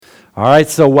All right,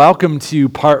 so welcome to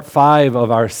part 5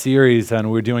 of our series, and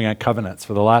we're doing on covenants.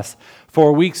 For the last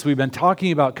 4 weeks, we've been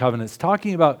talking about covenants,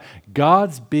 talking about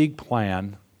God's big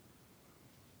plan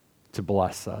to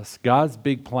bless us, God's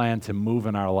big plan to move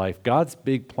in our life, God's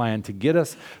big plan to get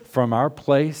us from our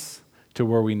place to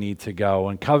where we need to go.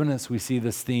 In covenants, we see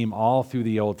this theme all through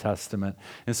the Old Testament.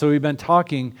 And so we've been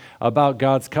talking about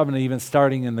God's covenant, even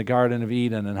starting in the Garden of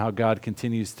Eden, and how God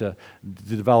continues to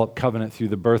develop covenant through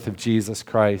the birth of Jesus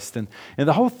Christ. And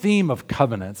the whole theme of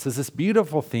covenants is this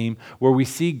beautiful theme where we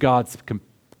see God's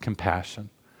compassion.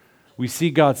 We see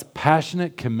God's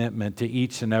passionate commitment to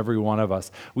each and every one of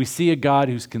us. We see a God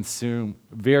who's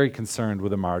very concerned with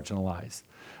the marginalized,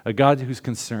 a God who's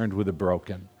concerned with the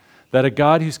broken, that a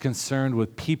God who's concerned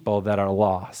with people that are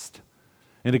lost,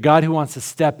 and a God who wants to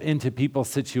step into people's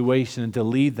situation and to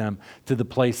lead them to the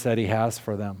place that he has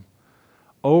for them.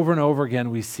 Over and over again,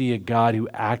 we see a God who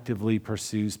actively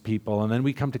pursues people. And then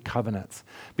we come to covenants.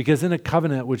 Because in a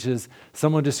covenant, which is,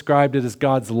 someone described it as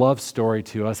God's love story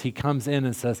to us, he comes in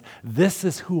and says, this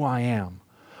is who I am.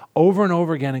 Over and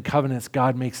over again in covenants,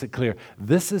 God makes it clear,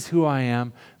 this is who I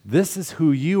am, this is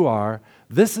who you are,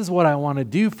 this is what I want to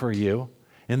do for you,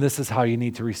 and this is how you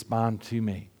need to respond to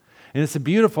me. And it's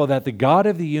beautiful that the God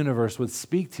of the universe would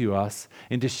speak to us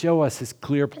and to show us his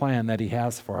clear plan that he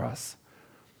has for us.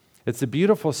 It's a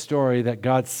beautiful story that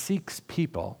God seeks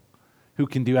people who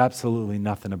can do absolutely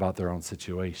nothing about their own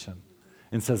situation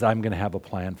and says, I'm going to have a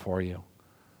plan for you.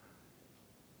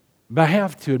 But I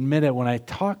have to admit it, when I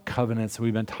talk covenants,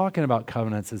 we've been talking about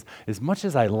covenants, as much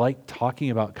as I like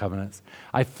talking about covenants,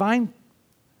 I find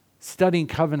studying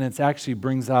covenants actually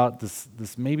brings out this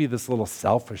little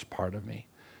selfish part of me.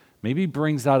 Maybe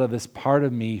brings out of this part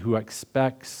of me who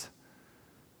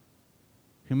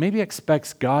maybe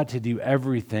expects God to do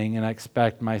everything, and I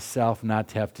expect myself not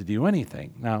to have to do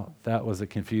anything. Now, that was a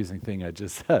confusing thing I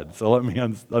just said, so let me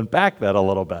unpack that a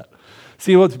little bit.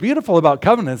 See, what's beautiful about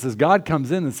covenants is God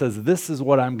comes in and says, this is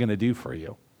what I'm going to do for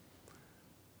you.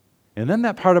 And then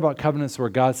that part about covenants where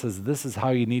God says, this is how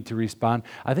you need to respond,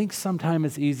 I think sometimes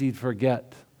it's easy to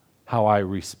forget how I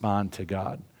respond to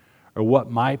God or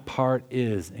what my part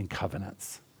is in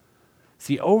covenants.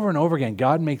 See, over and over again,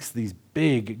 God makes these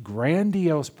big,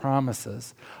 grandiose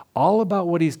promises all about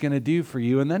what he's going to do for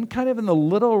you. And then kind of in the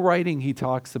little writing, he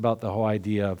talks about the whole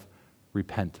idea of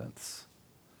repentance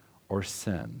or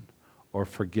sin or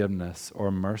forgiveness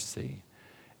or mercy.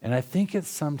 And I think it's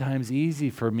sometimes easy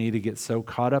for me to get so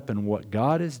caught up in what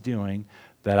God is doing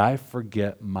that I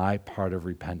forget my part of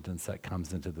repentance that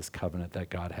comes into this covenant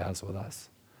that God has with us.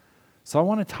 So I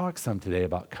want to talk some today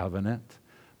about covenant,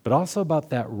 but also about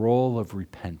that role of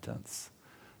repentance,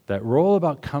 that role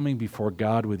about coming before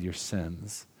God with your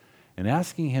sins and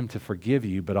asking him to forgive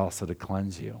you, but also to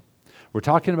cleanse you. We're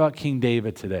talking about King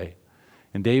David today.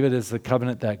 And David is the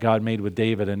covenant that God made with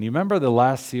David. And you remember the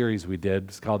last series we did,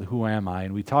 it's called Who Am I?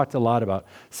 And we talked a lot about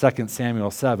 2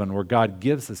 Samuel 7, where God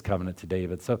gives this covenant to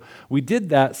David. So we did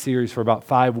that series for about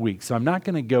 5 weeks. So I'm not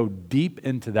going to go deep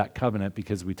into that covenant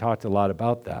because we talked a lot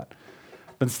about that.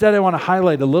 But instead, I want to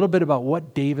highlight a little bit about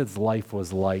what David's life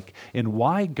was like and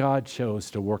why God chose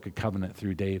to work a covenant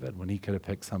through David when he could have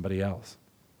picked somebody else.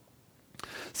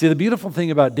 See, the beautiful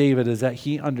thing about David is that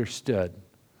he understood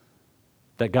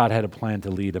that God had a plan to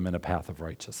lead him in a path of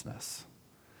righteousness.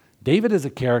 David is a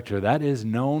character that is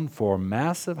known for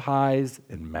massive highs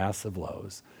and massive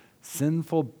lows.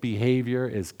 Sinful behavior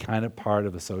is kind of part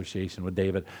of association with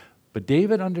David. But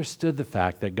David understood the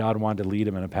fact that God wanted to lead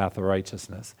him in a path of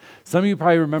righteousness. Some of you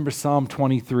probably remember Psalm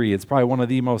 23. It's probably one of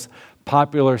the most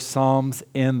popular psalms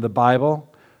in the Bible.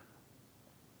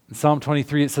 In Psalm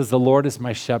 23, it says, the Lord is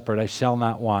my shepherd, I shall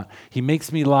not want. He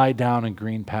makes me lie down in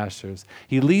green pastures.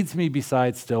 He leads me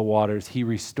beside still waters. He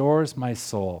restores my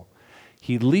soul.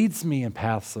 He leads me in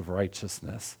paths of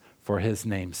righteousness for his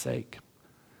name's sake.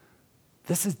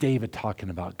 This is David talking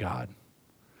about God,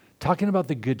 talking about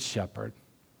the good shepherd.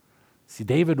 See,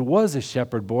 David was a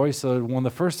shepherd boy, so one of the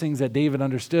first things that David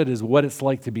understood is what it's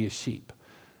like to be a sheep.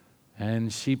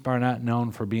 And sheep are not known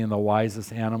for being the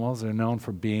wisest animals. They're known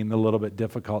for being a little bit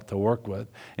difficult to work with.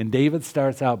 And David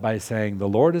starts out by saying, the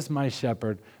Lord is my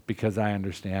shepherd because I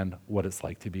understand what it's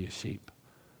like to be a sheep.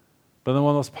 But then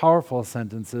one of those powerful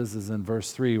sentences is in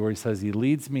verse 3 where he says, He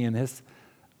leads me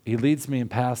in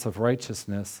paths of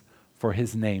righteousness for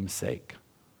his name's sake.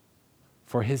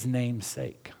 For his name's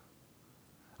sake.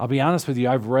 I'll be honest with you,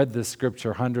 I've read this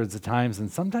scripture hundreds of times,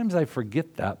 and sometimes I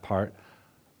forget that part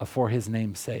of for his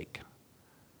name's sake.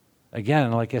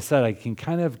 Again, like I said, I can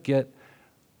kind of get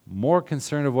more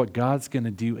concerned of what God's going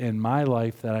to do in my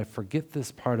life that I forget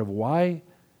this part of why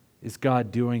is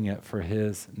God doing it for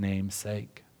his name's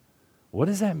sake? What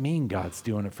does that mean, God's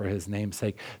doing it for his name's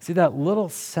sake? See, that little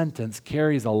sentence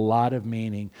carries a lot of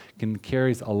meaning,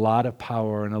 carries a lot of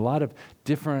power, and a lot of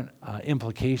different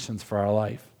implications for our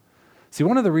life. See,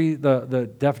 one of the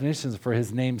definitions for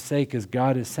his name's sake is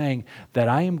God is saying that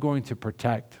I am going to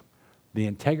protect the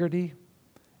integrity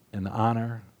and the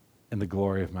honor and the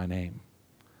glory of my name.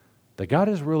 That God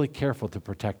is really careful to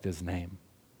protect his name,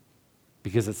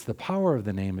 because it's the power of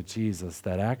the name of Jesus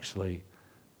that actually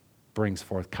brings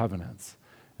forth covenants.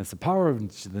 It's the power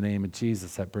of the name of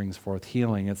Jesus that brings forth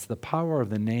healing. It's the power of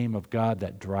the name of God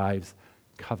that drives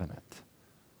covenant,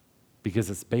 because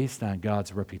it's based on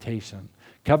God's reputation.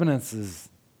 Covenants is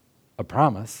a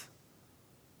promise,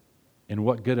 and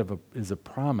what good is a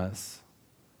promise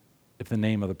if the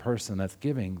name of the person that's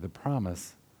giving the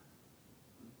promise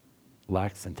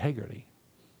lacks integrity?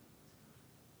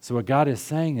 So what God is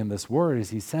saying in this word is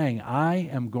he's saying, I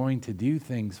am going to do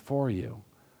things for you,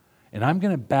 and I'm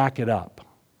going to back it up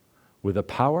with the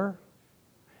power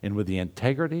and with the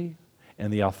integrity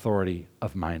and the authority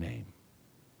of my name.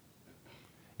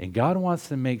 And God wants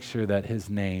to make sure that his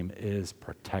name is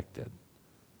protected,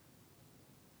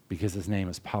 because his name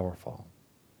is powerful.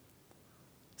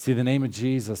 See, the name of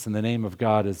Jesus and the name of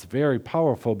God is very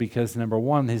powerful because, number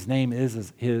one, his name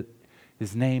is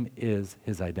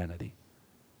his identity.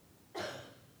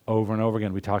 Over and over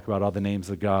again, we talk about all the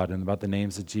names of God and about the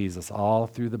names of Jesus all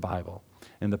through the Bible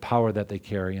and the power that they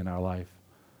carry in our life.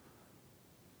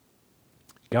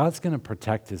 God's going to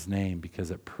protect his name because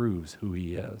it proves who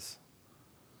he is.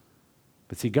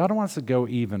 But see, God wants to go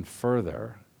even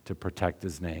further to protect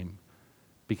his name,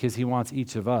 because he wants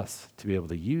each of us to be able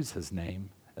to use his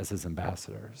name as his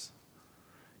ambassadors.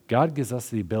 God gives us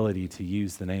the ability to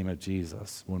use the name of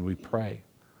Jesus when we pray,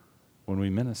 when we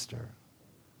minister,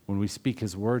 when we speak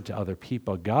his word to other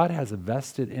people. God has a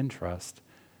vested interest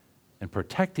in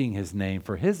protecting his name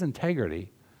for his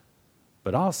integrity,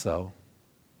 but also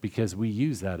because we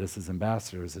use that as his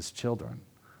ambassadors, as children.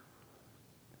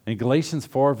 In Galatians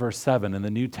 4, verse 7, in the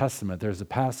New Testament, there's a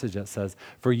passage that says,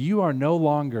 "For you are no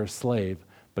longer a slave,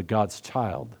 but God's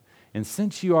child. And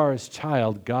since you are his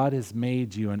child, God has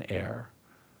made you an heir."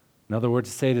 Another word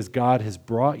to say it is God has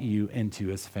brought you into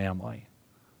his family.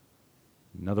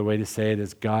 Another way to say it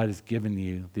is God has given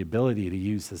you the ability to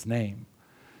use his name.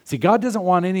 See, God doesn't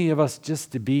want any of us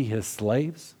just to be his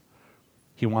slaves.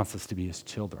 He wants us to be his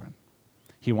children.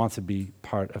 He wants to be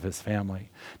part of his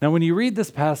family. Now, when you read this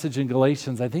passage in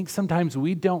Galatians, I think sometimes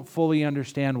we don't fully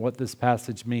understand what this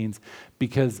passage means,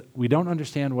 because we don't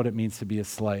understand what it means to be a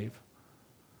slave.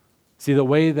 See, the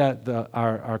way that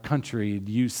our country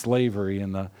used slavery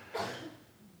in the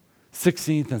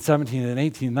 16th and 17th and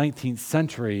 18th, 19th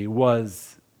century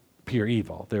was pure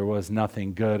evil. There was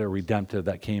nothing good or redemptive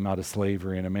that came out of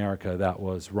slavery in America. That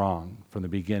was wrong from the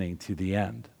beginning to the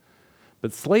end.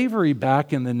 But slavery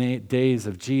back in the days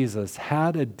of Jesus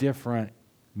had a different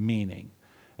meaning.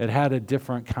 It had a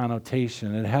different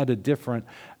connotation. It had a different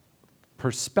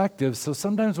perspective. So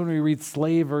sometimes when we read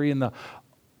slavery in the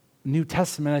New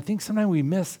Testament, I think sometimes we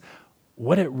miss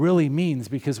what it really means,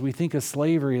 because we think of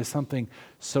slavery as something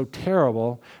so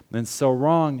terrible and so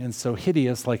wrong and so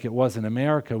hideous like it was in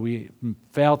America. We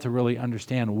fail to really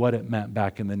understand what it meant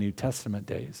back in the New Testament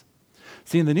days.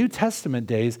 See, in the New Testament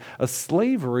days, a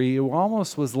slavery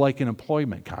almost was like an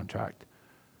employment contract.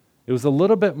 It was a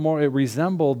little bit more, it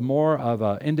resembled more of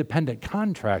an independent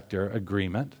contractor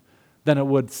agreement than it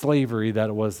would slavery that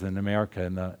it was in America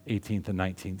in the 18th and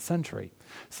 19th century.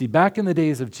 See, back in the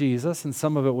days of Jesus, and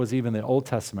some of it was even the Old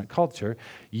Testament culture,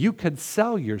 you could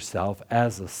sell yourself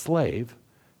as a slave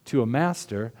to a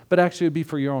master, but actually it would be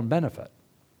for your own benefit.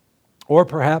 Or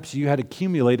perhaps you had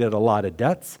accumulated a lot of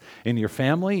debts in your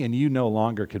family and you no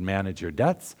longer could manage your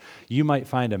debts. You might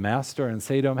find a master and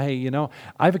say to him, "Hey,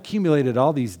 I've accumulated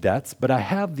all these debts, but I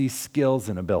have these skills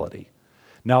and ability.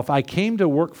 Now, if I came to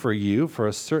work for you for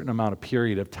a certain amount of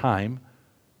period of time,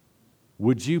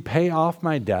 would you pay off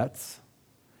my debts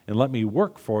and let me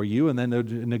work for you and then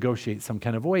negotiate some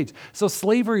kind of wage?" So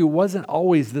slavery wasn't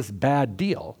always this bad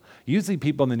deal. Usually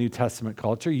people in the New Testament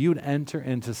culture, you'd enter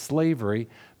into slavery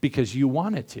because you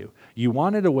wanted to. You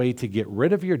wanted a way to get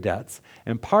rid of your debts,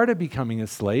 and part of becoming a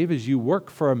slave is you work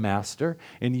for a master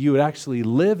and you would actually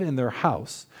live in their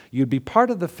house. You'd be part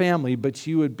of the family, but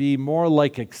you would be more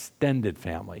like extended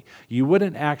family. You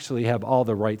wouldn't actually have all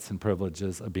the rights and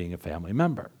privileges of being a family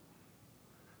member.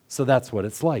 So that's what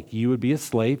it's like. You would be a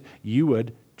slave. You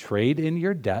would trade in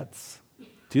your debts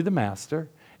to the master,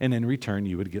 and in return,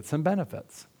 you would get some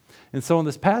benefits. And so in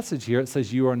this passage here, it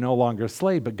says you are no longer a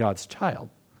slave, but God's child.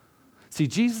 See,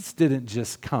 Jesus didn't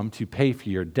just come to pay for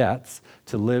your debts,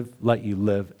 to let you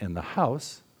live in the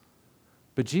house,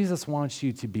 but Jesus wants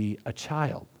you to be a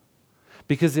child.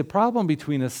 Because the problem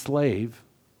between a slave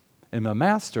and the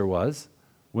master was,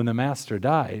 when the master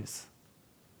dies,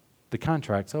 the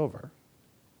contract's over.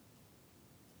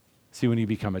 See, when you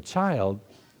become a child,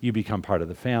 you become part of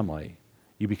the family.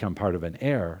 You become part of an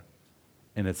heir,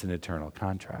 and it's an eternal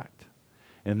contract.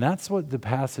 And that's what the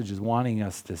passage is wanting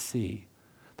us to see.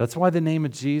 That's why the name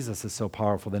of Jesus is so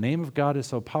powerful. The name of God is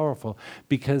so powerful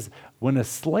because when a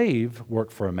slave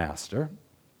worked for a master,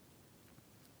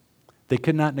 they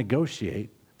could not negotiate.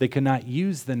 They could not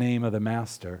use the name of the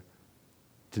master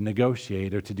to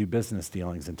negotiate or to do business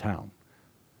dealings in town.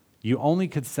 You only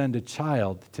could send a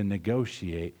child to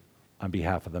negotiate on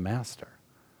behalf of the master.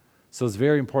 So it's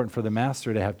very important for the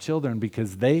master to have children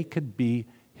because they could be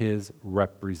his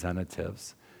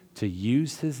representatives, to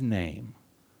use his name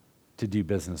to do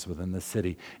business within the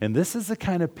city. And this is the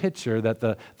kind of picture that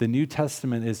the New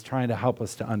Testament is trying to help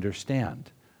us to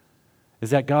understand, is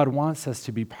that God wants us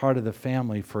to be part of the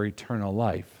family for eternal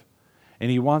life. And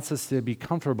he wants us to be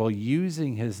comfortable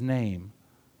using his name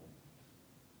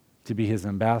to be his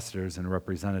ambassadors and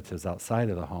representatives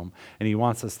outside of the home. And he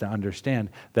wants us to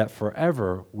understand that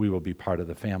forever we will be part of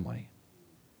the family.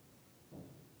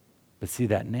 But see,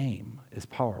 that name is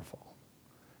powerful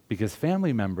because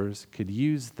family members could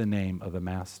use the name of the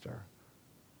master.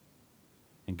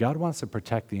 And God wants to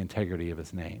protect the integrity of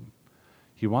his name.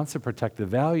 He wants to protect the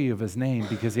value of his name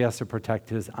because he has to protect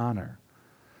his honor.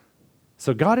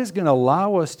 So God is going to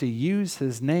allow us to use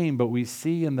his name, but we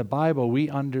see in the Bible, we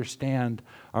understand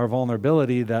our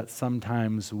vulnerability that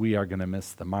sometimes we are going to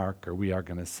miss the mark or we are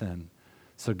going to sin.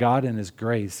 So God in his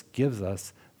grace gives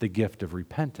us the gift of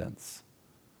repentance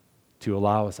to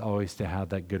allow us always to have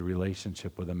that good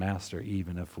relationship with the master,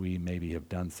 even if we maybe have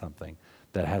done something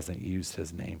that hasn't used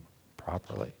his name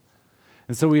properly.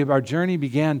 And so our journey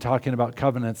began talking about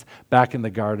covenants back in the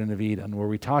Garden of Eden, where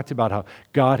we talked about how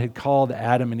God had called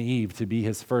Adam and Eve to be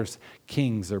his first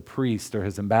kings or priests or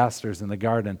his ambassadors in the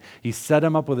garden. He set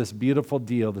them up with this beautiful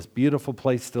deal, this beautiful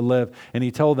place to live, and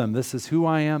he told them, this is who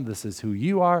I am, this is who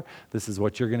you are, this is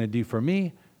what you're going to do for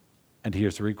me, and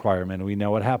here's the requirement. And we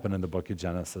know what happened in the book of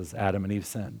Genesis. Adam and Eve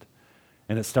sinned.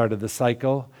 And it started the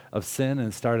cycle of sin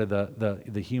and started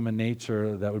the human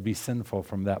nature that would be sinful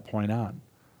from that point on.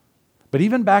 But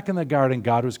even back in the garden,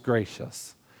 God was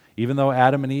gracious. Even though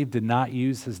Adam and Eve did not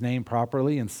use his name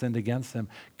properly and sinned against him,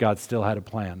 God still had a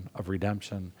plan of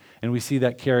redemption. And we see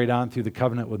that carried on through the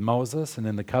covenant with Moses. And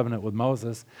in the covenant with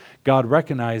Moses, God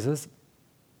recognizes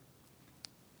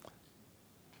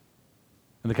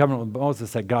in the covenant with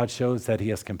Moses that God shows that he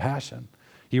has compassion.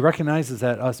 He recognizes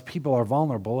that us people are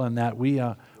vulnerable and that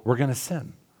we're going to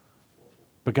sin.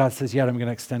 But God says, yet I'm going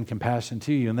to extend compassion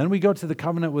to you. And then we go to the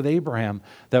covenant with Abraham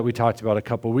that we talked about a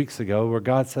couple weeks ago, where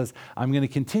God says, I'm going to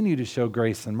continue to show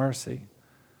grace and mercy.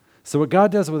 So what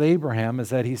God does with Abraham is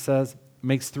that he says,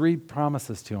 makes three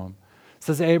promises to him.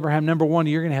 Says, Abraham, number one,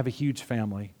 you're going to have a huge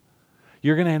family.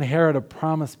 You're going to inherit a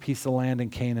promised piece of land in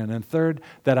Canaan. And third,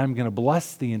 that I'm going to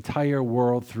bless the entire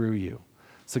world through you.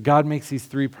 So God makes these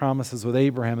three promises with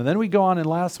Abraham. And then we go on, and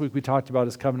last week we talked about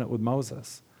his covenant with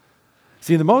Moses.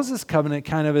 See, the Moses covenant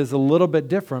kind of is a little bit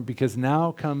different because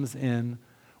now comes in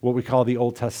what we call the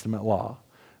Old Testament law.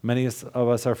 Many of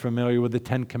us are familiar with the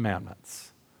Ten Commandments.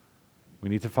 We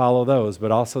need to follow those,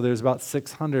 but also there's about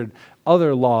 600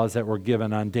 other laws that were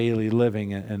given on daily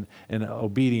living and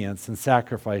obedience and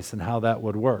sacrifice and how that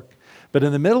would work. But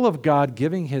in the middle of God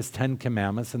giving his 10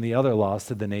 commandments and the other laws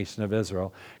to the nation of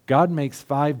Israel, God makes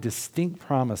 5 distinct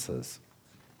promises.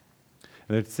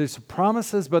 There's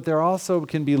promises, but there also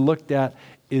can be looked at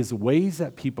as ways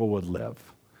that people would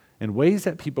live and ways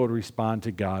that people would respond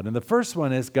to God. And the first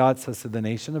one is God says to the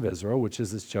nation of Israel, which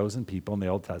is his chosen people in the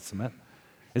Old Testament,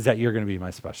 is that you're going to be my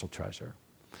special treasure.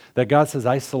 That God says,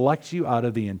 I select you out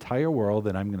of the entire world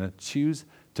and I'm going to choose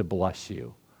to bless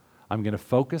you. I'm going to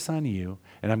focus on you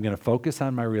and I'm going to focus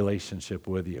on my relationship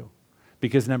with you.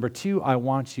 Because number 2, I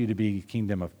want you to be a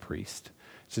kingdom of priests.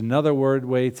 It's another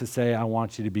way to say, I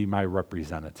want you to be my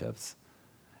representatives.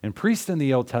 And priests in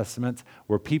the Old Testament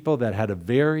were people that had a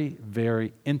very,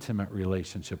 very intimate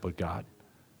relationship with God.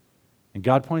 And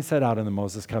God points that out in the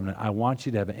Moses covenant. I want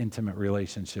you to have an intimate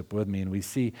relationship with me. And we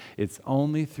see it's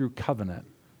only through covenant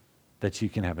that you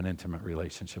can have an intimate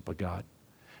relationship with God.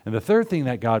 And the third thing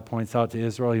that God points out to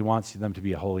Israel, he wants them to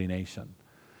be a holy nation.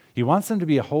 He wants them to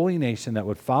be a holy nation that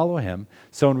would follow him.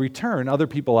 So in return, other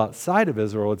people outside of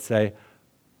Israel would say,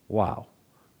 wow,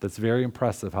 that's very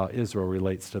impressive how Israel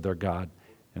relates to their God.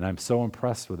 And I'm so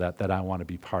impressed with that I want to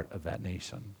be part of that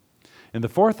nation. And the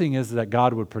fourth thing is that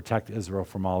God would protect Israel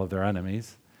from all of their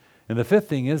enemies. And the fifth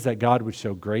thing is that God would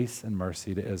show grace and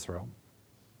mercy to Israel.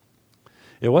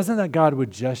 It wasn't that God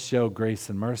would just show grace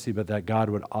and mercy, but that God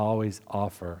would always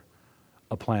offer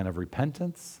a plan of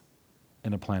repentance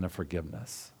and a plan of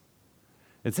forgiveness.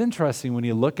 It's interesting when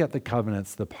you look at the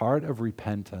covenants, the part of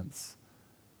repentance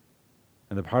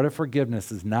and the part of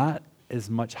forgiveness is not as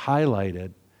much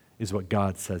highlighted as what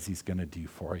God says he's going to do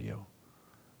for you.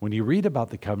 When you read about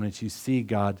the covenants, you see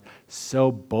God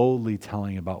so boldly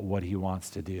telling about what he wants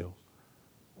to do.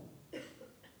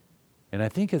 And I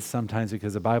think it's sometimes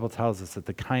because the Bible tells us that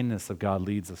the kindness of God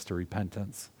leads us to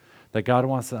repentance, that God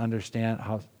wants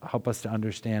to help us to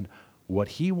understand what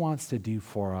he wants to do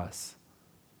for us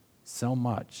so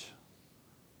much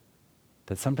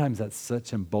that sometimes that's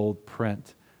such in bold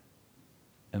print.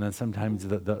 And then sometimes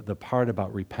the part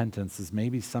about repentance is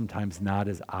maybe sometimes not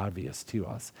as obvious to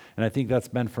us. And I think that's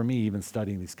been for me even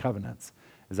studying these covenants,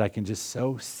 is I can just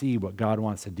so see what God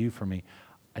wants to do for me.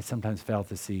 I sometimes fail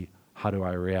to see how do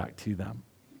I react to them.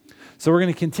 So we're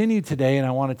going to continue today, and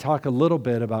I want to talk a little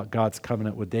bit about God's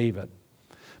covenant with David.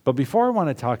 But before I want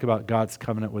to talk about God's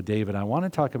covenant with David, I want to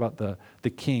talk about the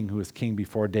king who was king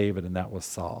before David, and that was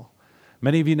Saul.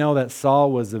 Many of you know that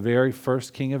Saul was the very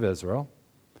first king of Israel.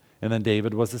 And then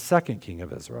David was the second king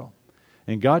of Israel.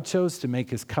 And God chose to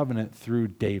make his covenant through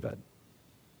David.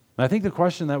 And I think the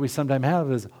question that we sometimes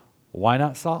have is, why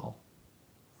not Saul?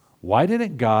 Why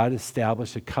didn't God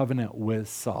establish a covenant with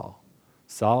Saul?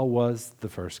 Saul was the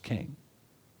first king.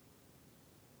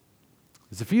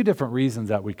 There's a few different reasons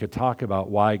that we could talk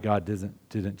about why God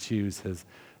didn't choose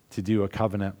to do a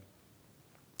covenant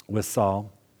with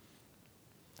Saul.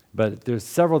 But there's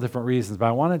several different reasons. But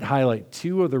I wanted to highlight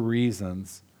two of the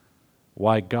reasons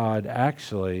why God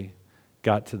actually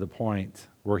got to the point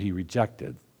where he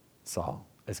rejected Saul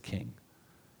as king.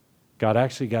 God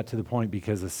actually got to the point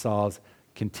because of Saul's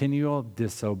continual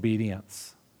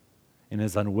disobedience and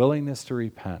his unwillingness to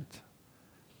repent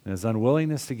and his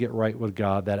unwillingness to get right with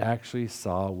God, that actually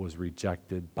Saul was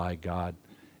rejected by God,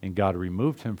 and God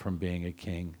removed him from being a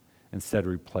king, instead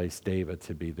replaced David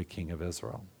to be the king of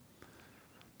Israel.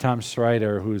 Tom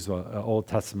Schreiter, who's an Old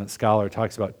Testament scholar,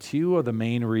 talks about two of the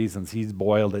main reasons he's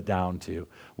boiled it down to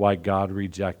why God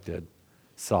rejected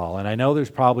Saul. And I know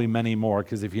there's probably many more,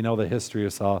 because if you know the history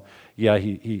of Saul, yeah,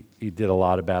 he did a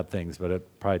lot of bad things, but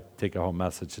it'd probably take a whole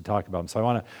message to talk about him. So I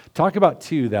want to talk about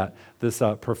two that this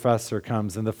professor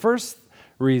comes. And the first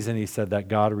reason he said that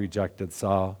God rejected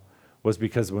Saul was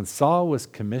because when Saul was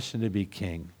commissioned to be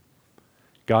king,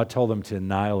 God told him to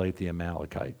annihilate the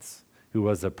Amalekites, who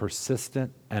was a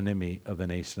persistent enemy of the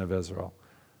nation of Israel.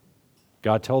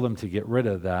 God told him to get rid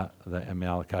of the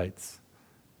Amalekites,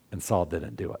 and Saul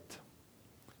didn't do it.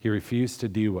 He refused to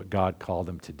do what God called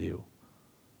him to do.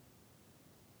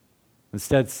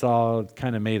 Instead, Saul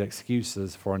kind of made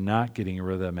excuses for not getting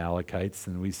rid of the Amalekites,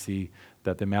 and we see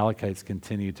that the Amalekites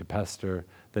continued to pester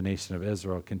the nation of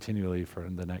Israel continually for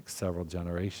the next several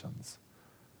generations.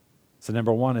 So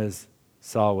number one is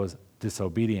Saul was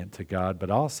disobedient to God, but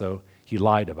also he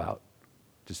lied about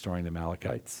destroying the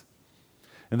Amalekites.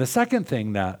 And the second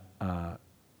thing that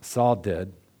Saul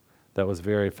did that was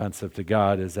very offensive to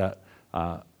God is that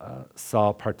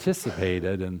Saul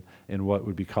participated in what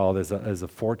would be called as a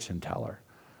fortune teller.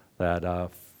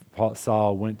 That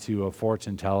Saul went to a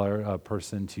fortune teller, a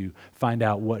person to find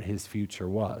out what his future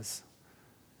was.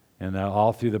 And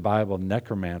all through the Bible,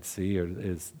 necromancy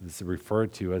is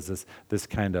referred to as this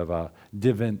kind of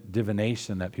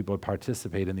divination that people would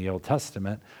participate in the Old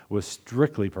Testament was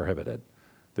strictly prohibited.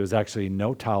 There's actually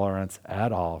no tolerance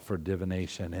at all for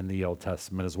divination in the Old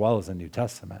Testament as well as the New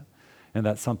Testament. And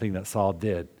that's something that Saul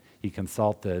did. He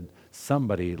consulted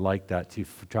somebody like that to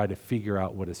try to figure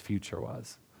out what his future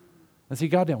was. And see,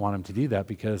 God didn't want him to do that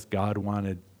because God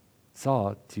wanted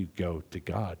Saul to go to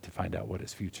God to find out what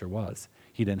his future was.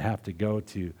 He didn't have to go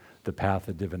to the path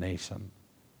of divination.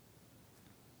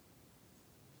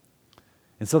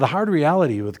 And so the hard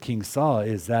reality with King Saul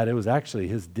is that it was actually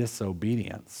his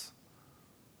disobedience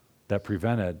that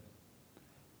prevented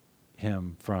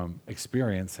him from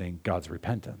experiencing God's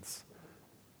repentance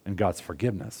and God's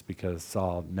forgiveness, because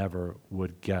Saul never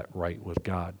would get right with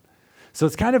God. So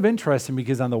it's kind of interesting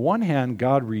because on the one hand,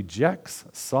 God rejects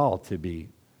Saul to be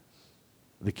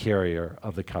the carrier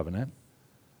of the covenant,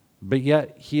 but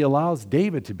yet he allows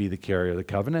David to be the carrier of the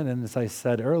covenant. And as I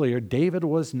said earlier, David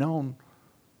was known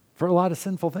for a lot of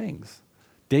sinful things.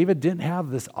 David didn't have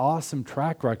this awesome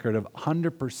track record of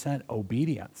 100%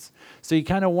 obedience. So you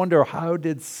kind of wonder, why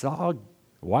did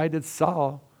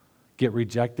Saul get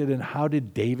rejected, and how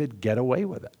did David get away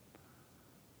with it?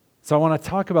 So I want to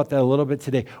talk about that a little bit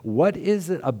today. What is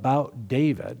it about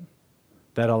David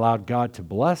that allowed God to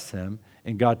bless him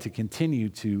and God to continue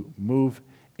to move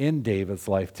in David's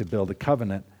life to build a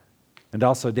covenant And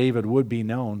also David would be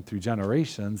known through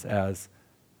generations as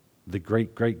the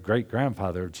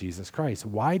great-great-great-grandfather of Jesus Christ.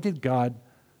 Why did God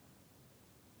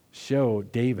show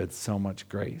David so much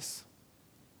grace?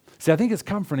 See, I think it's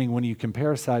comforting when you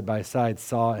compare side by side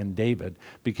Saul and David,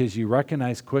 because you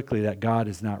recognize quickly that God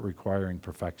is not requiring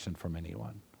perfection from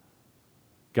anyone.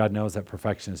 God knows that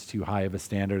perfection is too high of a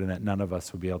standard and that none of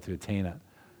us would be able to attain it.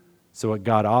 So what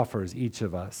God offers each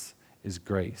of us is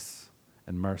grace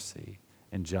and mercy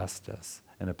and justice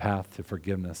and a path to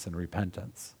forgiveness and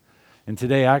repentance. And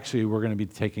today, actually, we're going to be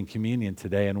taking communion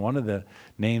today. And one of the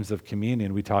names of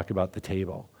communion, we talk about the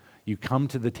table. You come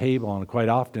to the table, and quite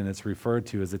often it's referred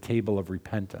to as a table of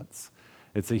repentance.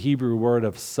 It's a Hebrew word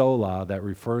of sola that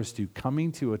refers to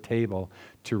coming to a table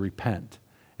to repent,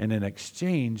 and in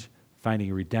exchange,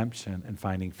 finding redemption and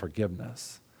finding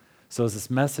forgiveness. So as this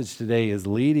message today is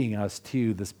leading us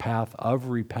to this path of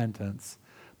repentance,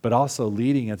 but also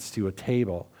leading us to a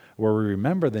table where we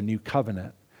remember the new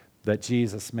covenant that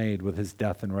Jesus made with his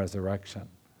death and resurrection.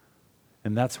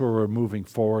 And that's where we're moving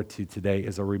forward to today,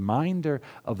 is a reminder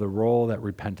of the role that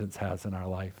repentance has in our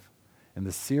life and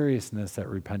the seriousness that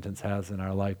repentance has in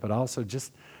our life, but also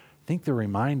just think the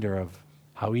reminder of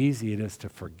how easy it is to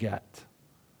forget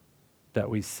that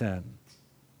we sin.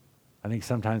 I think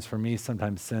sometimes for me,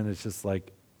 sometimes sin is just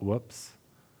like, whoops.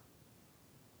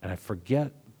 And I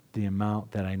forget the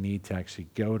amount that I need to actually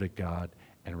go to God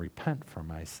and repent for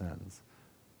my sins,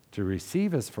 to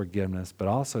receive his forgiveness, but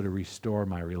also to restore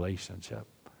my relationship.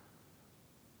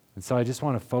 And so I just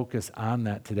want to focus on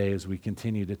that today as we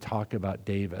continue to talk about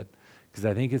David, because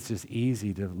I think it's just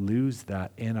easy to lose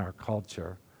that in our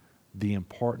culture, the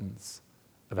importance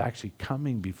of actually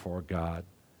coming before God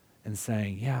and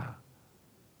saying, yeah,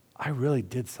 I really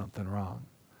did something wrong.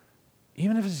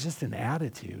 Even if it's just an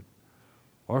attitude,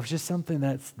 or if it's just something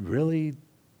that's really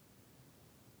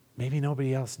maybe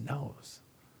nobody else knows.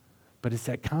 But it's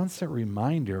that constant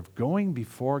reminder of going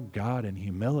before God in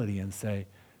humility and say,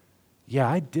 yeah,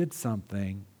 I did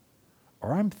something,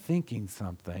 or I'm thinking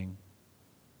something,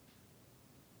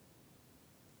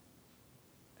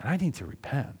 and I need to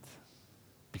repent,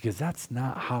 because that's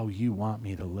not how you want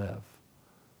me to live.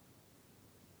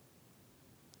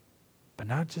 But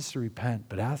not just to repent,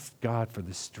 but ask God for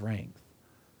the strength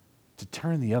to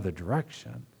turn the other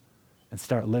direction and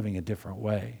start living a different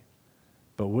way,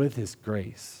 but with his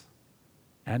grace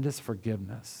and his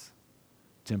forgiveness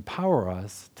to empower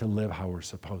us to live how we're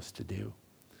supposed to do.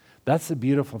 That's the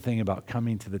beautiful thing about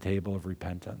coming to the table of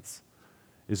repentance,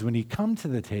 is when you come to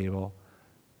the table,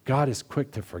 God is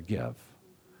quick to forgive,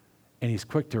 and he's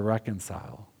quick to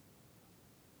reconcile,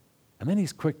 and then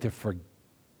he's quick to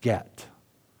forget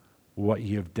what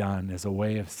you've done as a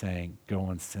way of saying, go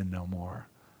and sin no more.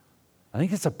 I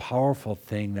think it's a powerful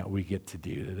thing that we get to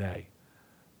do today,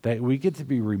 that we get to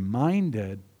be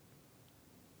reminded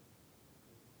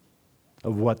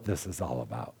of what this is all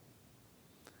about.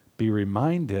 Be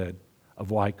reminded of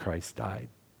why Christ died,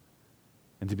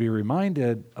 and to be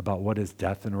reminded about what his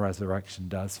death and resurrection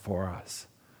does for us.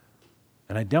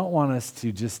 And I don't want us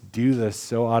to just do this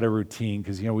so out of routine,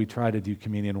 because we try to do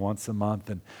communion once a month,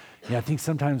 and I think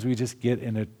sometimes we just get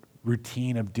in a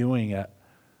routine of doing it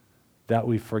that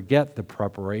we forget the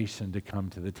preparation to come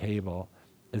to the table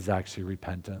is actually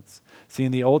repentance. See,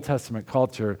 in the Old Testament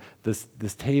culture, this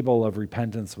table of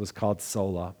repentance was called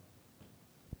sola.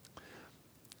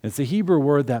 It's a Hebrew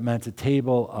word that meant a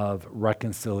table of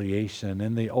reconciliation.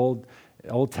 In the Old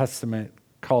Testament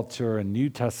culture and New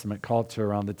Testament culture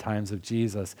around the times of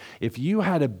Jesus, if you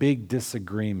had a big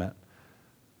disagreement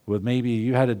with, maybe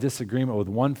you had a disagreement with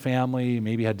one family,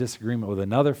 maybe you had disagreement with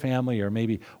another family, or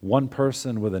maybe one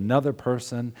person with another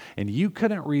person, and you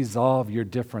couldn't resolve your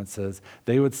differences,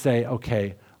 they would say,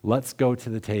 okay, let's go to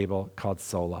the table called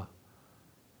sola.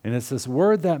 And it's this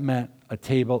word that meant a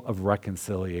table of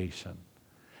reconciliation.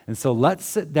 And so let's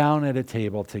sit down at a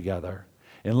table together,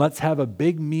 and let's have a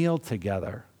big meal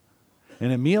together.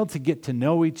 And a meal to get to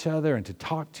know each other and to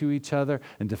talk to each other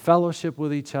and to fellowship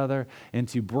with each other and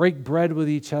to break bread with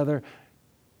each other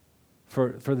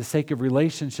for the sake of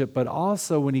relationship. But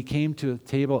also when he came to a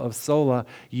table of sola,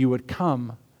 you would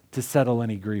come to settle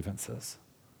any grievances.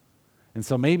 And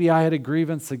so maybe I had a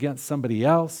grievance against somebody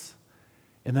else,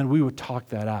 and then we would talk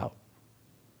that out.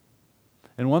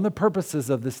 And one of the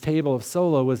purposes of this table of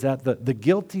sola was that the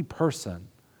guilty person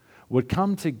would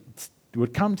come to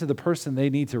the person they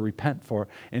need to repent for,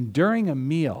 and during a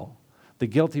meal, the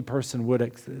guilty person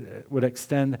would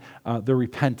extend the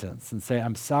repentance and say,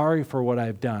 I'm sorry for what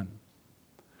I've done.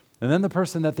 And then the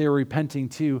person that they were repenting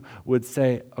to would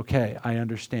say, okay, I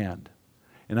understand,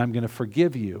 and I'm going to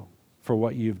forgive you for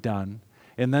what you've done,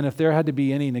 And then if there had to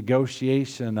be any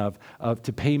negotiation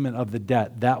to payment of the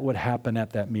debt, that would happen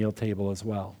at that meal table as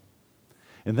well.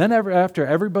 And then after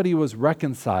everybody was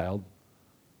reconciled,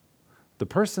 the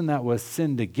person that was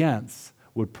sinned against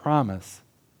would promise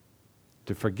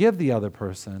to forgive the other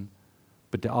person,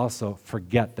 but to also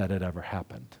forget that it ever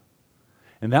happened.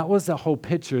 And that was the whole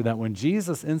picture, that when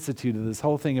Jesus instituted this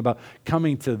whole thing about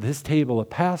coming to this table at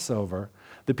Passover,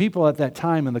 the people at that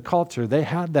time in the culture, they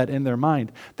had that in their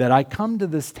mind, that I come to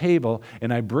this table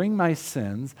and I bring my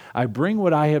sins, I bring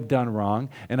what I have done wrong,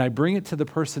 and I bring it to the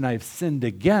person I've sinned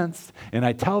against, and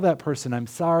I tell that person I'm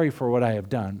sorry for what I have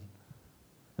done.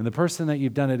 And the person that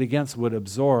you've done it against would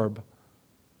absorb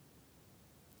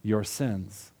your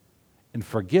sins and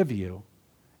forgive you,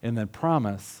 and then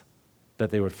promise that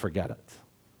they would forget it,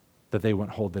 that they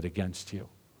wouldn't hold it against you.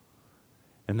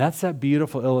 And that's that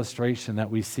beautiful illustration that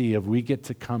we see of we get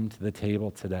to come to the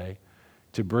table today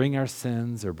to bring our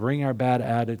sins or bring our bad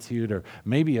attitude or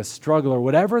maybe a struggle or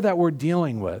whatever that we're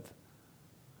dealing with.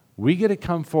 We get to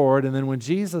come forward, and then when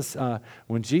Jesus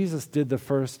did the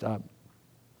first,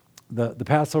 the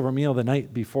Passover meal the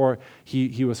night before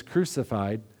he was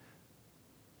crucified,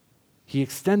 he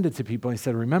extended to people and he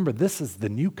said, remember, this is the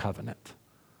new covenant.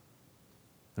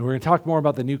 And we're going to talk more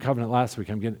about the new covenant next week.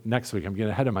 I'm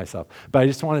getting ahead of myself. But I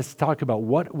just want us to talk about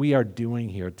what we are doing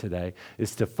here today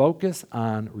is to focus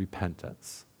on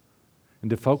repentance and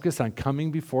to focus on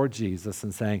coming before Jesus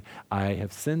and saying, I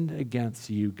have sinned against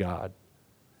you, God.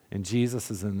 And Jesus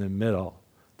is in the middle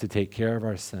to take care of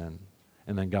our sin.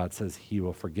 And then God says he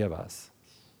will forgive us.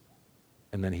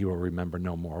 And then he will remember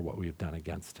no more what we've done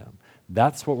against him.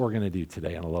 That's what we're going to do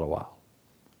today in a little while.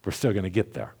 We're still going to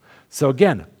get there. So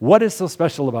again, what is so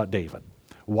special about David?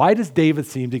 Why does David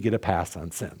seem to get a pass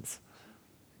on sins?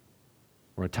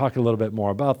 We're going to talk a little bit more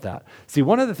about that. See,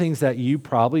 one of the things that you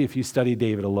probably, if you study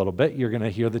David a little bit, you're going to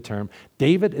hear the term,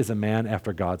 David is a man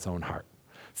after God's own heart.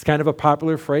 It's kind of a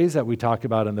popular phrase that we talk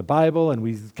about in the Bible, and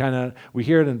we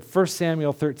hear it in 1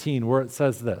 Samuel 13, where it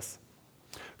says this,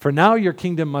 for now your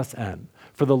kingdom must end,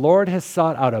 for the Lord has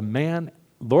sought out a man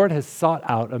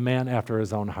after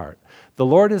his own heart. The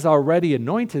Lord has already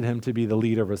anointed him to be the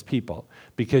leader of his people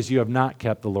because you have not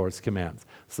kept the Lord's commands.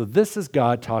 So this is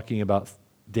God talking about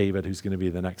David, who's going to be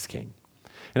the next king.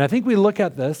 And I think we look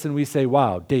at this and we say,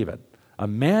 wow, David, a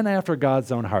man after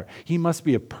God's own heart. He must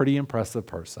be a pretty impressive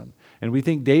person. And we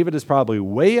think David is probably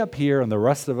way up here and the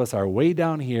rest of us are way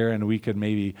down here, and we could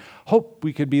maybe hope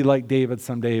we could be like David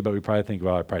someday, but we probably think,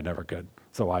 well, I probably never could,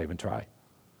 so why even try?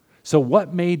 So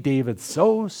what made David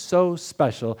so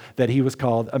special that he was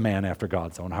called a man after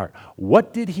God's own heart?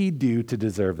 What did he do to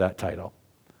deserve that title?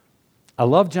 I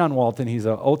love John Walton. He's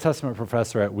an Old Testament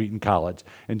professor at Wheaton College.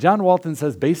 And John Walton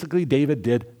says basically David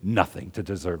did nothing to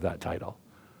deserve that title.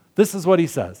 This is what he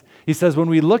says. He says, when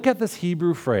we look at this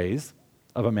Hebrew phrase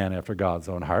of a man after God's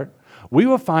own heart, we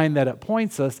will find that it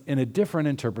points us in a different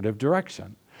interpretive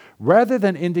direction. Rather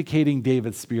than indicating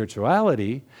David's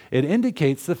spirituality, it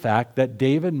indicates the fact that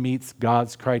David meets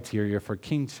God's criteria for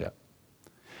kingship.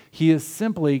 He is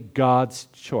simply God's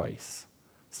choice.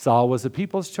 Saul was the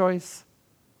people's choice.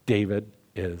 David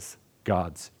is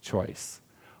God's choice.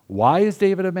 Why is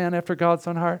David a man after God's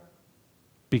own heart?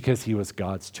 Because he was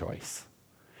God's choice.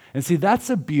 And see, that's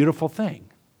a beautiful thing.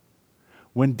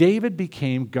 When David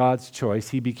became God's choice,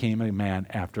 he became a man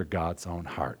after God's own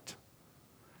heart.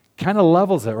 Kind of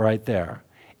levels it right there.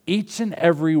 Each and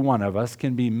every one of us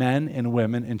can be men and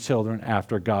women and children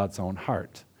after God's own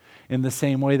heart. In the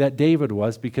same way that David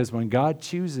was, because when God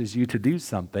chooses you to do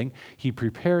something, he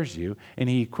prepares you and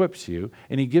he equips you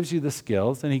and he gives you the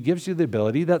skills and he gives you the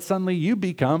ability that suddenly you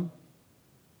become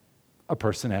a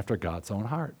person after God's own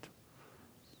heart.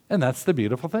 And that's the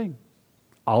beautiful thing.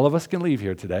 All of us can leave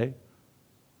here today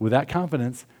with that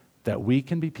confidence that we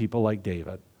can be people like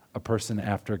David, a person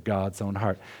after God's own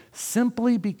heart,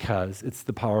 simply because it's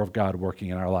the power of God working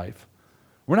in our life.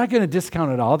 We're not going to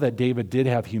discount at all that David did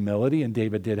have humility and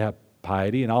David did have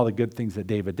piety and all the good things that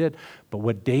David did, but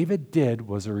what David did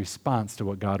was a response to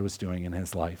what God was doing in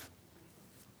his life.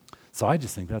 So I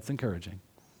just think that's encouraging.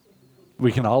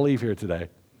 We can all leave here today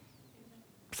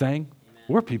saying,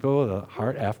 we're people with a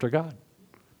heart after God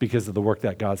because of the work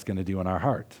that God's going to do in our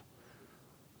heart.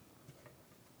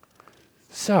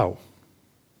 So,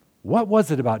 what was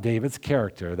it about David's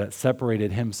character that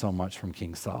separated him so much from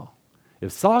King Saul?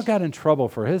 If Saul got in trouble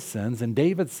for his sins and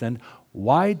David sinned,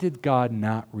 why did God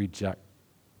not reject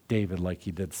David like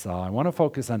he did Saul? I want to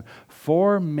focus on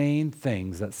 4 main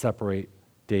things that separate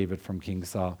David from King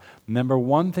Saul. Number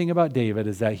one thing about David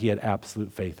is that he had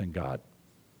absolute faith in God.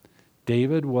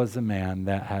 David was a man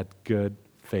that had good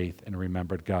faith and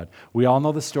remembered God. We all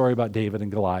know the story about David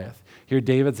and Goliath. Here,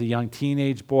 David's a young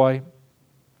teenage boy,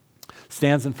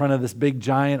 stands in front of this big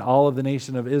giant. All of the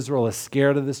nation of Israel is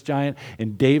scared of this giant,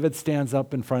 and David stands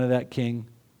up in front of that king,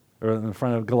 or in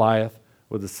front of Goliath,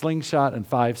 with a slingshot and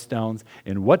 5 stones.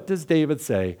 And what does David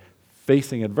say,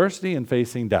 facing adversity and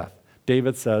facing death?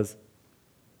 David says,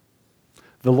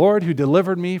 "The Lord who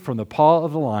delivered me from the paw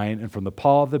of the lion and from the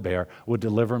paw of the bear would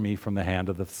deliver me from the hand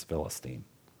of the Philistine."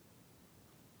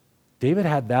 David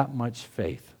had that much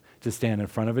faith to stand in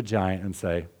front of a giant and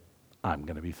say, "I'm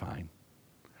going to be fine."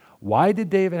 Why did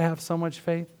David have so much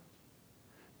faith?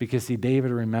 Because, see,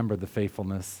 David remembered the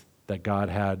faithfulness that God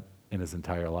had in his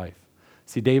entire life.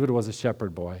 See, David was a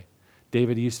shepherd boy.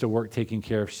 David used to work taking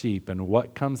care of sheep. And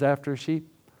what comes after sheep?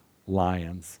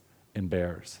 Lions and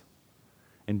bears.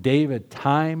 And David,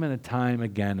 time and time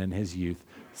again in his youth,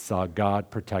 saw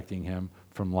God protecting him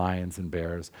from lions and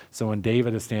bears. So when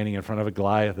David is standing in front of a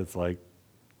Goliath, it's like,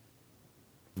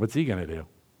 what's he going to do?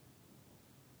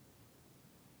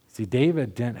 See,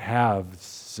 David didn't have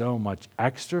so much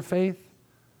extra faith,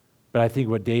 but I think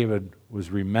what David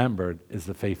was remembered is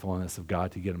the faithfulness of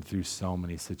God to get him through so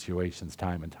many situations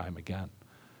time and time again.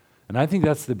 And I think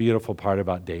that's the beautiful part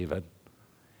about David.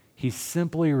 He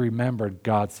simply remembered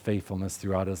God's faithfulness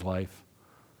throughout his life.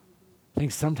 I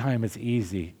think sometimes it's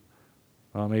easy,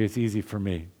 well, maybe it's easy for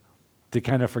me, to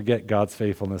kind of forget God's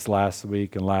faithfulness last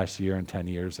week and last year and 10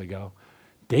 years ago.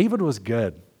 David was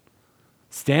good.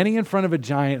 Standing in front of a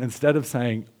giant, instead of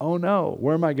saying, "Oh no,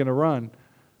 where am I going to run?"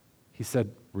 he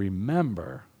said,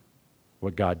 "Remember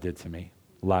what God did to me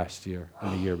last year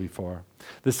and the year before."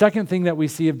 The second thing that we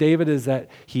see of David is that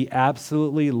he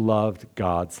absolutely loved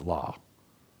God's law.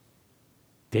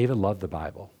 David loved the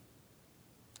Bible.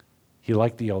 He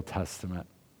liked the Old Testament.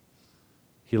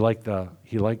 He liked the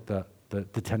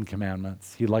 10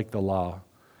 Commandments. He liked the law.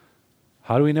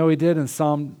 How do we know he did? In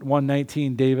Psalm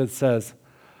 119, David says,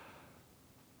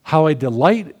 "How I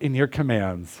delight in your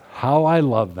commands, how I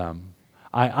love them.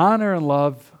 I honor and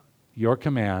love your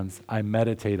commands. I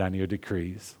meditate on your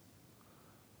decrees."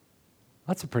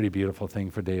 That's a pretty beautiful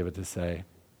thing for David to say.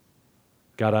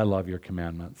 God, I love your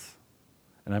commandments,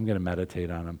 and I'm going to meditate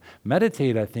on them.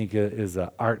 Meditate, I think, is an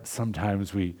art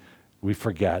sometimes we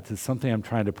forget. It's something I'm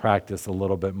trying to practice a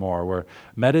little bit more, where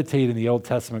meditate in the Old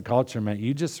Testament culture meant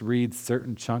you just read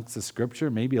certain chunks of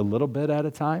Scripture, maybe a little bit at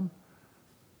a time,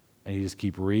 and you just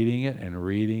keep reading it and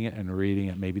reading it and reading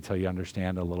it, maybe till you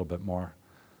understand a little bit more.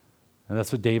 And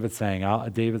that's what David's saying.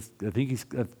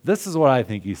 This is what I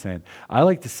think he's saying. I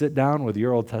like to sit down with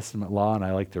your Old Testament law, and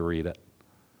I like to read it.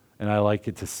 And I like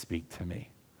it to speak to me.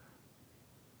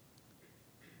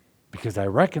 Because I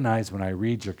recognize when I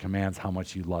read your commands how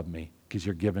much you love me, because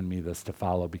you're giving me this to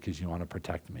follow because you want to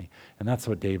protect me. And that's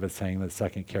what David's saying, the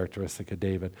second characteristic of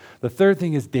David. The third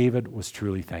thing is David was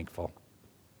truly thankful.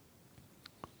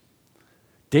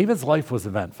 David's life was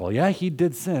eventful. Yeah, he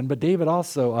did sin, but David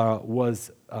also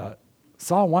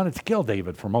Saul wanted to kill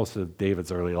David for most of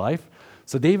David's early life.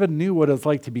 So David knew what it was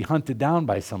like to be hunted down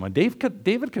by someone. David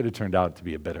could have turned out to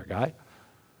be a bitter guy,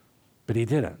 but he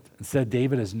didn't. Instead,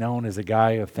 David is known as a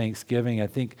guy of thanksgiving. I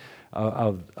think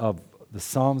of the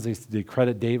Psalms, they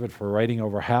credit David for writing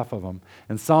over half of them.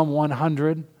 In Psalm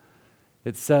 100,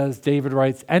 it says, David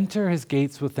writes, "Enter his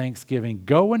gates with thanksgiving,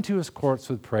 go into his courts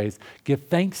with praise, give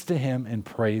thanks to him and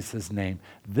praise his name."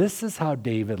 This is how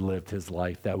David lived his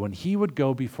life, that when he would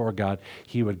go before God,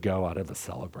 he would go out of a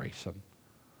celebration.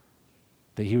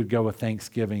 That he would go with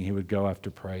thanksgiving, he would go after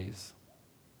praise.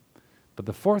 But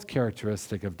the fourth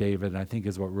characteristic of David, and I think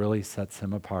is what really sets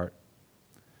him apart,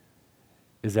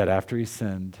 is that after he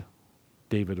sinned,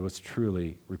 David was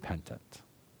truly repentant.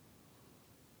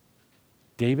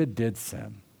 David did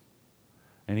sin,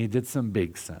 and he did some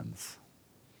big sins.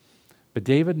 But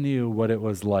David knew what it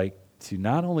was like to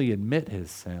not only admit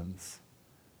his sins,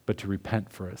 but to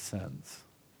repent for his sins.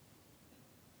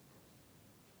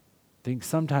 I think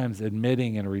sometimes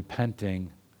admitting and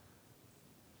repenting,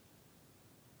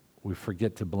 we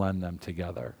forget to blend them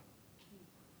together.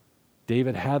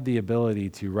 David had the ability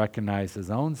to recognize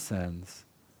his own sins,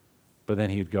 but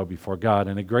then he would go before God.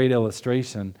 And a great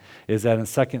illustration is that in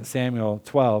 2 Samuel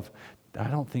 12, I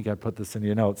don't think I put this in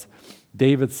your notes,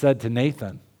 David said to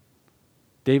Nathan,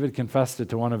 David confessed it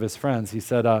to one of his friends. He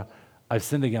said, "I've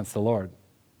sinned against the Lord."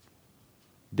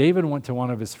 David went to one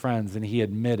of his friends and he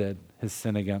admitted his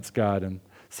sin against God. In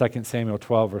 2 Samuel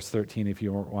 12, verse 13, if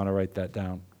you want to write that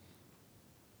down.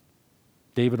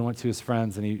 David went to his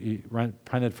friends and he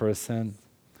repented for his sin.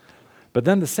 But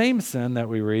then the same sin that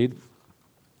we read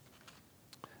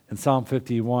in Psalm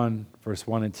 51, verse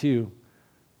 1 and 2,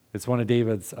 It's one of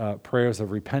David's prayers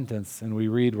of repentance, and we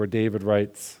read where David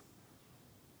writes,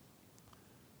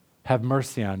 "Have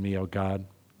mercy on me, O God,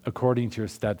 according to your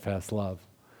steadfast love.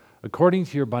 According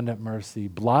to your abundant mercy,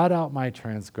 blot out my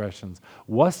transgressions.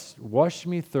 Wash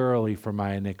me thoroughly from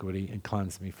my iniquity and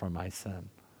cleanse me from my sin."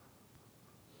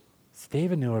 So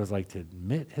David knew what it was like to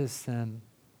admit his sin,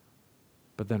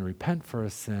 but then repent for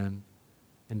his sin,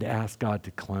 and to ask God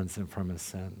to cleanse him from his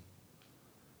sin.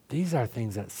 These are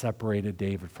things that separated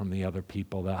David from the other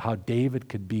people, that how David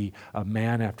could be a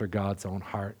man after God's own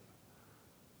heart,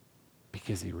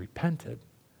 because he repented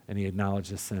and he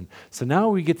acknowledged his sin. So now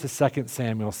we get to 2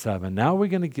 Samuel 7. Now we're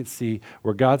going to see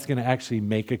where God's going to actually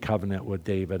make a covenant with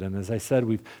David. And as I said,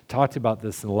 we've talked about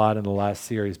this a lot in the last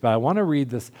series, but I want to read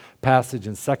this passage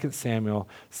in 2 Samuel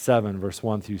 7, verse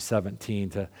 1 through 17,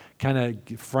 to kind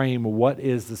of frame what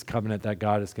is this covenant that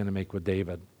God is going to make with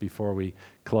David before we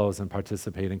close and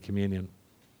participate in communion.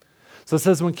 So it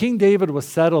says, when King David was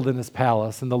settled in his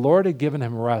palace and the Lord had given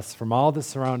him rest from all the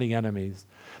surrounding enemies,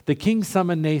 the king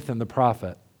summoned Nathan the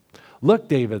prophet. "Look,"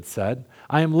 David said,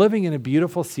 "I am living in a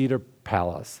beautiful cedar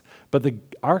palace, but the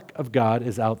ark of God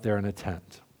is out there in a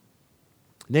tent."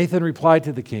 Nathan replied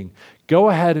to the king, "Go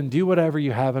ahead and do whatever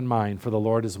you have in mind, for the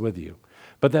Lord is with you."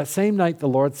 But that same night the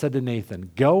Lord said to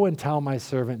Nathan, "Go and tell my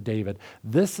servant David,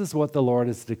 this is what the Lord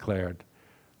has declared.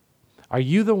 Are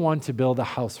you the one to build a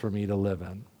house for me to live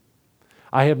in?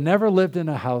 I have never lived in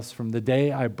a house from the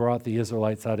day I brought the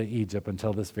Israelites out of Egypt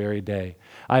until this very day.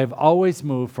 I have always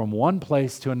moved from one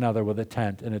place to another with a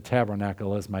tent and a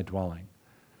tabernacle as my dwelling.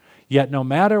 Yet no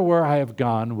matter where I have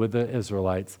gone with the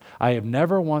Israelites, I have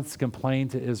never once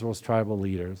complained to Israel's tribal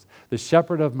leaders, the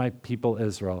shepherd of my people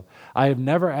Israel. I have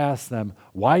never asked them,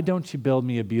 'Why don't you build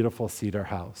me a beautiful cedar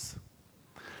house?'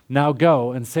 Now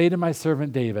go and say to my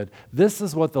servant David, this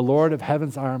is what the Lord of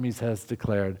heaven's armies has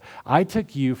declared. I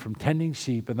took you from tending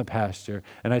sheep in the pasture,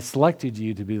 and I selected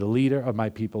you to be the leader of my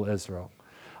people Israel.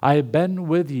 I have been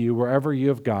with you wherever you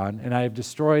have gone, and I have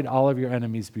destroyed all of your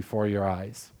enemies before your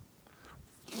eyes.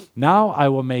 Now I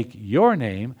will make your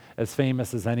name as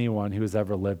famous as anyone who has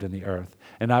ever lived in the earth,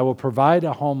 and I will provide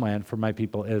a homeland for my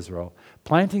people Israel,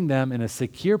 planting them in a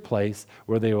secure place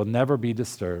where they will never be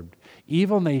disturbed.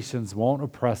 Evil nations won't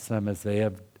oppress them as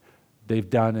they've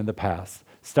done in the past,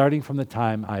 starting from the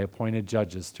time I appointed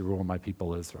judges to rule my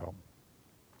people Israel.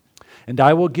 And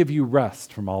I will give you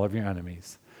rest from all of your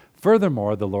enemies.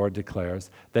 Furthermore, the Lord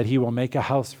declares that he will make a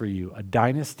house for you, a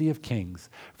dynasty of kings.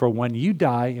 For when you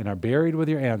die and are buried with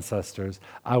your ancestors,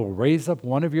 I will raise up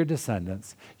one of your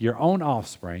descendants, your own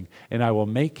offspring, and I will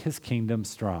make his kingdom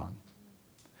strong.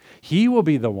 He will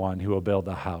be the one who will build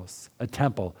a house, a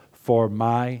temple for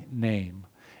my name,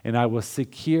 and I will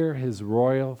secure his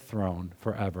royal throne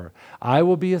forever. I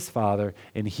will be his father,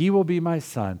 and he will be my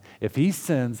son. If he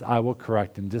sins, I will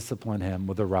correct and discipline him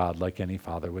with a rod like any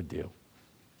father would do.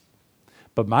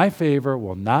 But my favor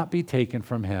will not be taken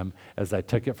from him as I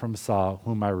took it from Saul,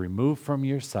 whom I removed from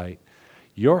your sight.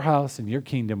 Your house and your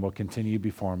kingdom will continue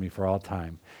before me for all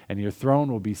time, and your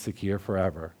throne will be secure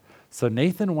forever." So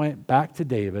Nathan went back to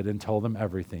David and told him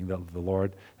everything that the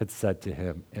Lord had said to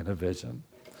him in a vision.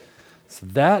 So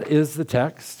that is the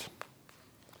text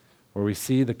where we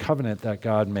see the covenant that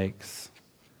God makes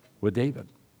with David.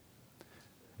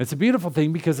 It's a beautiful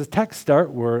thing because the text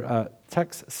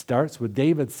starts with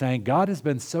David saying, God has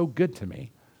been so good to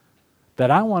me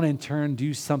that I want to in turn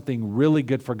do something really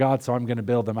good for God, so I'm going to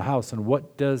build him a house. And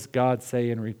what does God say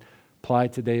in reply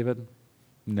to David?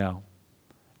 No,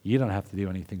 you don't have to do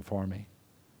anything for me.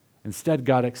 Instead,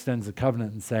 God extends the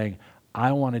covenant and saying,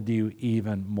 I want to do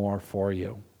even more for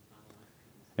you.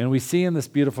 And we see in this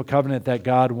beautiful covenant that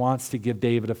God wants to give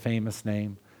David a famous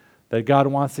name, that God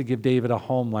wants to give David a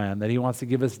homeland, that he wants to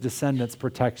give his descendants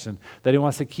protection, that he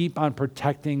wants to keep on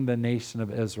protecting the nation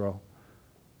of Israel,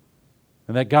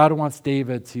 and that God wants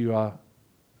David to,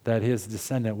 that his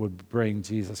descendant would bring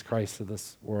Jesus Christ to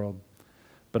this world.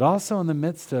 But also in the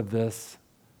midst of this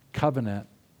covenant,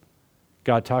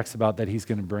 God talks about that he's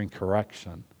going to bring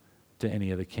correction to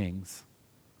any of the kings.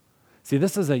 See,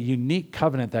 this is a unique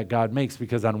covenant that God makes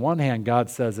because on one hand, God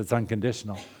says it's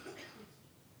unconditional.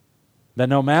 That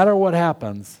no matter what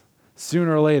happens,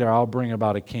 sooner or later, I'll bring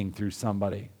about a king through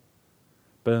somebody.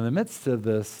 But in the midst of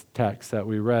this text that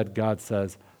we read, God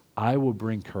says, I will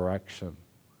bring correction.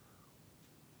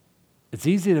 It's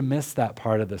easy to miss that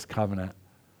part of this covenant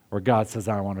where God says,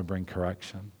 I want to bring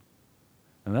correction.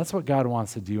 And that's what God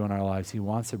wants to do in our lives. He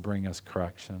wants to bring us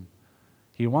correction.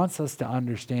 He wants us to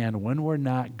understand when we're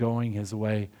not going his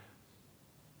way,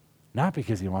 not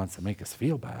because he wants to make us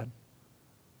feel bad,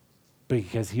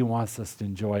 because he wants us to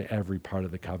enjoy every part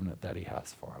of the covenant that he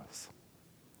has for us.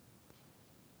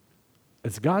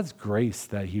 It's God's grace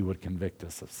that he would convict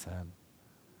us of sin.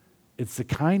 It's the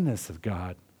kindness of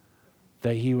God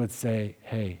that he would say,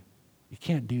 hey, you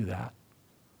can't do that.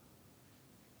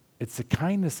 It's the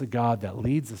kindness of God that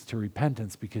leads us to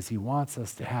repentance because he wants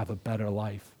us to have a better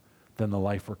life than the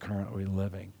life we're currently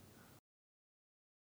living.